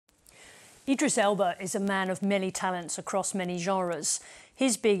Idris Elba is a man of many talents across many genres.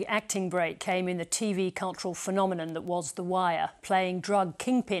 His big acting break came in the TV cultural phenomenon that was The Wire, playing drug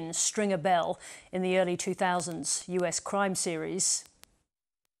kingpin Stringer Bell in the early 2000s US crime series.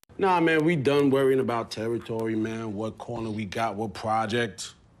 Nah, man, we done worrying about territory, man, what corner we got, what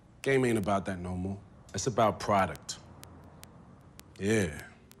project. Game ain't about that no more. It's about product. Yeah.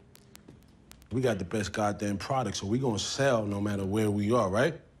 We got the best goddamn product, so we gonna sell no matter where we are,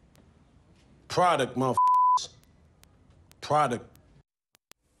 right? Product, motherfuckers. Product.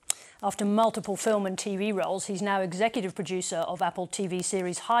 After multiple film and TV roles, he's now executive producer of Apple TV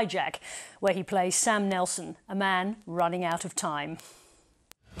series Hijack, where he plays Sam Nelson, a man running out of time.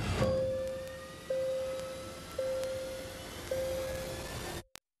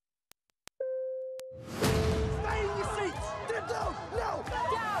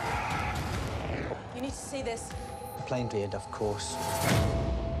 You need to see this. Acclaimed, of course.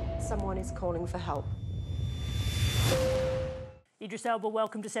 Someone is calling for help. Idris Elba,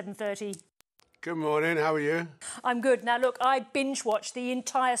 welcome to 7:30. Good morning, how are you? I'm good. Now, look, I binge-watched the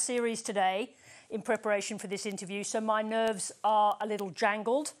entire series today in preparation for this interview, so my nerves are a little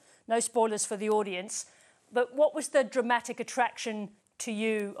jangled. No spoilers for the audience. But what was the dramatic attraction to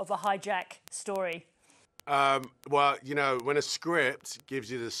you of a Hijack story? Well, you know, when a script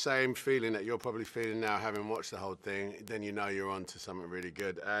gives you the same feeling that you're probably feeling now, having watched the whole thing, then you know you're on to something really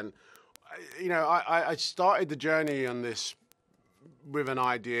good. And, you know, I started the journey on this with an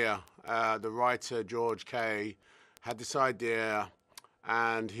idea. The writer, George Kay, had this idea,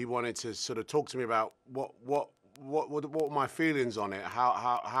 and he wanted to sort of talk to me about what were my feelings on it?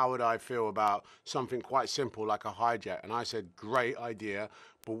 How would I feel about something quite simple like a hijack? And I said, great idea,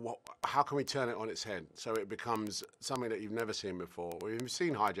 but how can we turn it on its head so it becomes something that you've never seen before? Or you've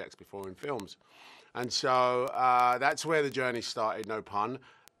seen hijacks before in films. And so that's where the journey started, no pun.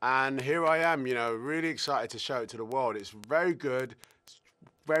 And here I am, you know, really excited to show it to the world. It's very good, it's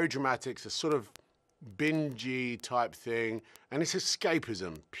very dramatic, it's a sort of bingy type thing, and it's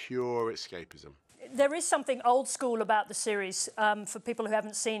escapism, pure escapism. There is something old school about the series for people who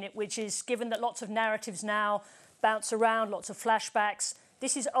haven't seen it, which is given that lots of narratives now bounce around, lots of flashbacks.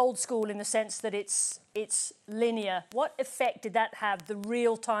 This is old school in the sense that it's linear. What effect did that have, the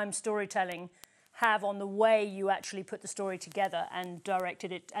real-time storytelling, have on the way you actually put the story together and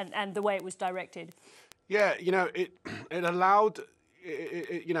directed it, and the way it was directed? Yeah, you know, it allowed...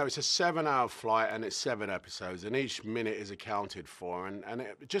 you know, it's a 7-hour flight and it's 7 episodes and each minute is accounted for, and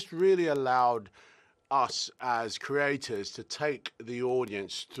it just really allowed us as creators to take the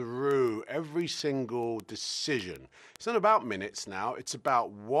audience through every single decision. It's not about minutes now, it's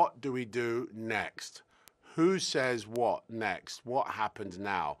about what do we do next? Who says what next? What happens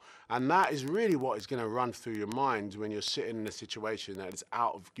now? And that is really what is going to run through your mind when you're sitting in a situation that is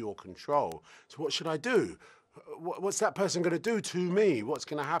out of your control. So what should I do? What's that person going to do to me? What's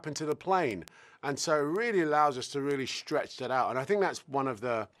going to happen to the plane? And so it really allows us to really stretch that out. And I think that's one of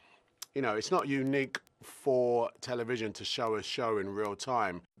the, you know, it's not unique for television to show a show in real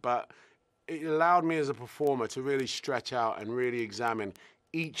time, but it allowed me as a performer to really stretch out and really examine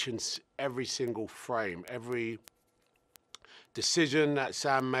each and every single frame, every decision that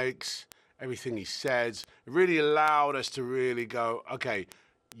Sam makes, everything he says. It really allowed us to really go, okay,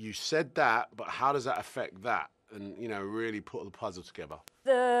 you said that, but how does that affect that? And, you know, really put the puzzle together.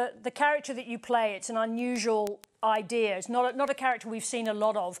 The character that you play, it's an unusual idea. It's not a character we've seen a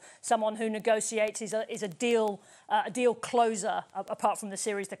lot of. Someone who negotiates is a deal closer, apart from the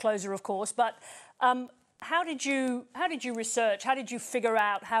series The Closer, of course. But how did you research? How did you figure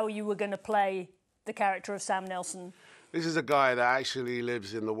out how you were going to play the character of Sam Nelson? This is a guy that actually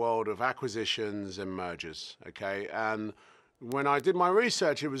lives in the world of acquisitions and mergers, okay? And when I did my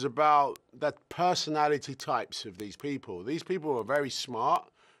research, it was about the personality types of these people. These people are very smart,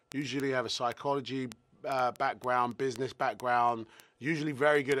 usually have a psychology background, business background, usually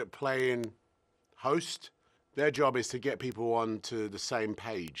very good at playing host. Their job is to get people onto the same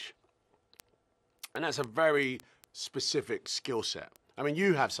page. And that's a very specific skill set. I mean,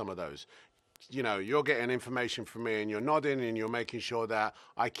 you have some of those. You know, you're getting information from me and you're nodding and you're making sure that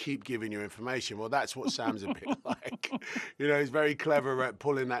I keep giving you information. Well, that's what Sam's a bit like. You know, he's very clever at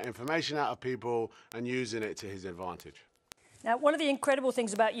pulling that information out of people and using it to his advantage. Now, one of the incredible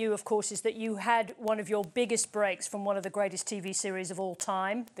things about you, of course, is that you had one of your biggest breaks from one of the greatest TV series of all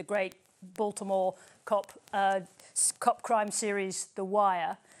time, the great Baltimore cop crime series, The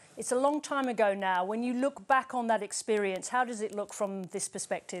Wire. It's a long time ago now. When you look back on that experience, how does it look from this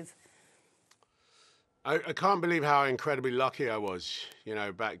perspective? I can't believe how incredibly lucky I was, you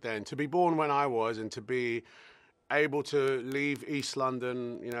know, back then. To be born when I was and to be able to leave East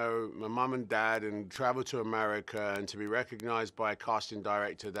London, you know, my mum and dad, and travel to America, and to be recognized by a casting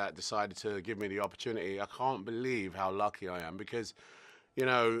director that decided to give me the opportunity. I can't believe how lucky I am, because, you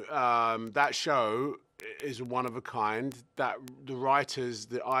know, that show is one of a kind, that the writers,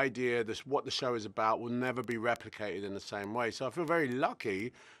 the idea, what the show is about will never be replicated in the same way. So I feel very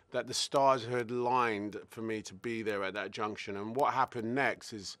lucky that the stars had aligned for me to be there at that junction. And what happened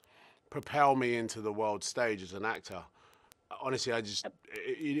next is propel me into the world stage as an actor. Honestly,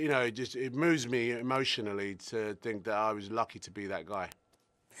 you know, it moves me emotionally to think that I was lucky to be that guy.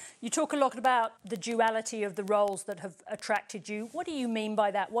 You talk a lot about the duality of the roles that have attracted you. What do you mean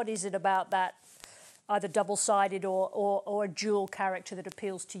by that? What is it about that, either double-sided or a dual character, that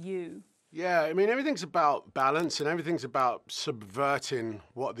appeals to you? Yeah, I mean, everything's about balance, and everything's about subverting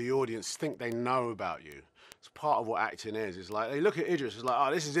what the audience think they know about you. It's part of what acting is. It's like, they look at Idris, it's like, oh,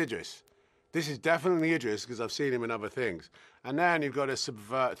 this is Idris. This is definitely Idris, because I've seen him in other things. And then you've got to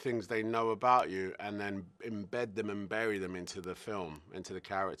subvert things they know about you, and then embed them and bury them into the film, into the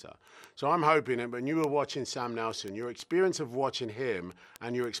character. So I'm hoping that when you were watching Sam Nelson, your experience of watching him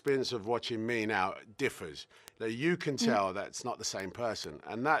and your experience of watching me now differs. That you can tell that's not the same person.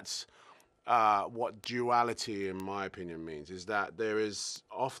 And that's what duality, in my opinion, means, is that there is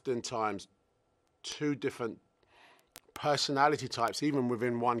oftentimes two different personality types, even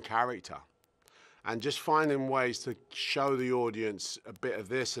within one character. And just finding ways to show the audience a bit of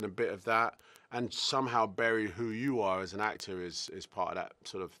this and a bit of that, and somehow bury who you are as an actor is part of that,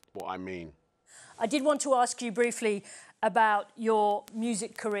 sort of what I mean. I did want to ask you briefly about your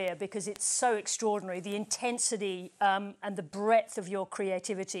music career, because it's so extraordinary, the intensity and the breadth of your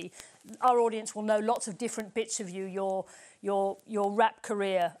creativity. Our audience will know lots of different bits of you, your rap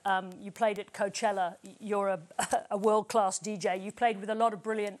career. You played at Coachella. You're a world-class DJ. You played with a lot of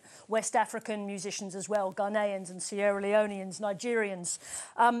brilliant West African musicians as well, Ghanaians and Sierra Leoneans, Nigerians.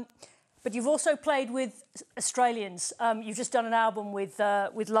 But you've also played with Australians. You've just done an album with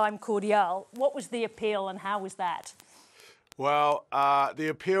Lime Cordiale. What was the appeal, and how was that? Well, the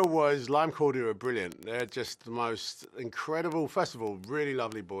appeal was Lime Cordiale are brilliant. They're just the most incredible, first of all, really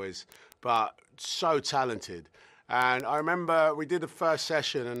lovely boys, but so talented. And I remember we did the first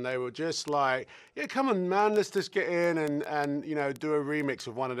session and they were just like, yeah, come on, man, let's just get in and you know, do a remix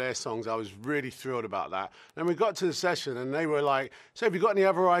of one of their songs. I was really thrilled about that. And we got to the session and they were like, so have you got any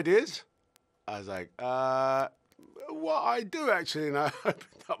other ideas? I was like, what I do actually, and I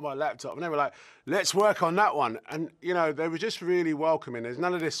opened up my laptop and they were like, let's work on that one. And, you know, they were just really welcoming. There's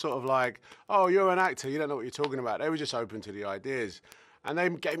none of this sort of like, oh, you're an actor, you don't know what you're talking about. They were just open to the ideas. And they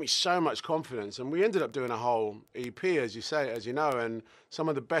gave me so much confidence. And we ended up doing a whole EP, as you say, as you know, and some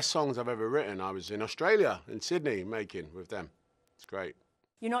of the best songs I've ever written, I was in Australia, in Sydney, making with them. It's great.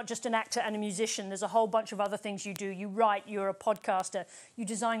 You're not just an actor and a musician. There's a whole bunch of other things you do. You write, you're a podcaster, you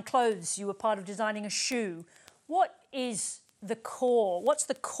design clothes, you were part of designing a shoe. What is the core? What's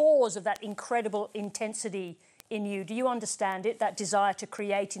the cause of that incredible intensity in you? Do you understand it, that desire to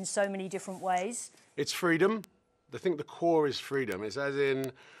create in so many different ways? It's freedom. I think the core is freedom. It's as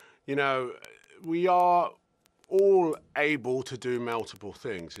in, you know, we are all able to do multiple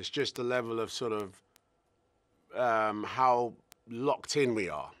things. It's just the level of sort of how locked in we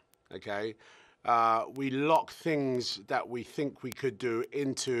are, okay? We lock things that we think we could do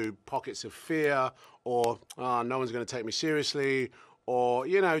into pockets of fear, or no one's going to take me seriously, or,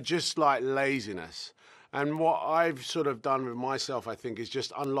 you know, just like laziness. And what I've sort of done with myself, I think, is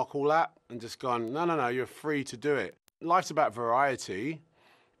just unlock all that and just gone, no, no, no, you're free to do it. Life's about variety.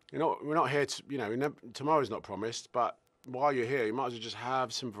 You know, we're not here to, you know, tomorrow's not promised, but while you're here, you might as well just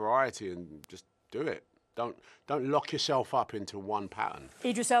have some variety and just do it. Don't lock yourself up into one pattern.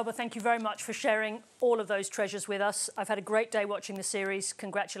 Idris Elba, thank you very much for sharing all of those treasures with us. I've had a great day watching the series.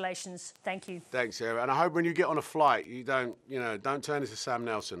 Congratulations. Thank you. Thanks, Sarah. And I hope when you get on a flight, you don't turn into Sam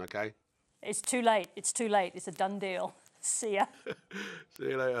Nelson, okay? It's too late. It's too late. It's a done deal. See ya. See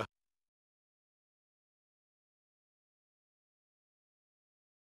you later.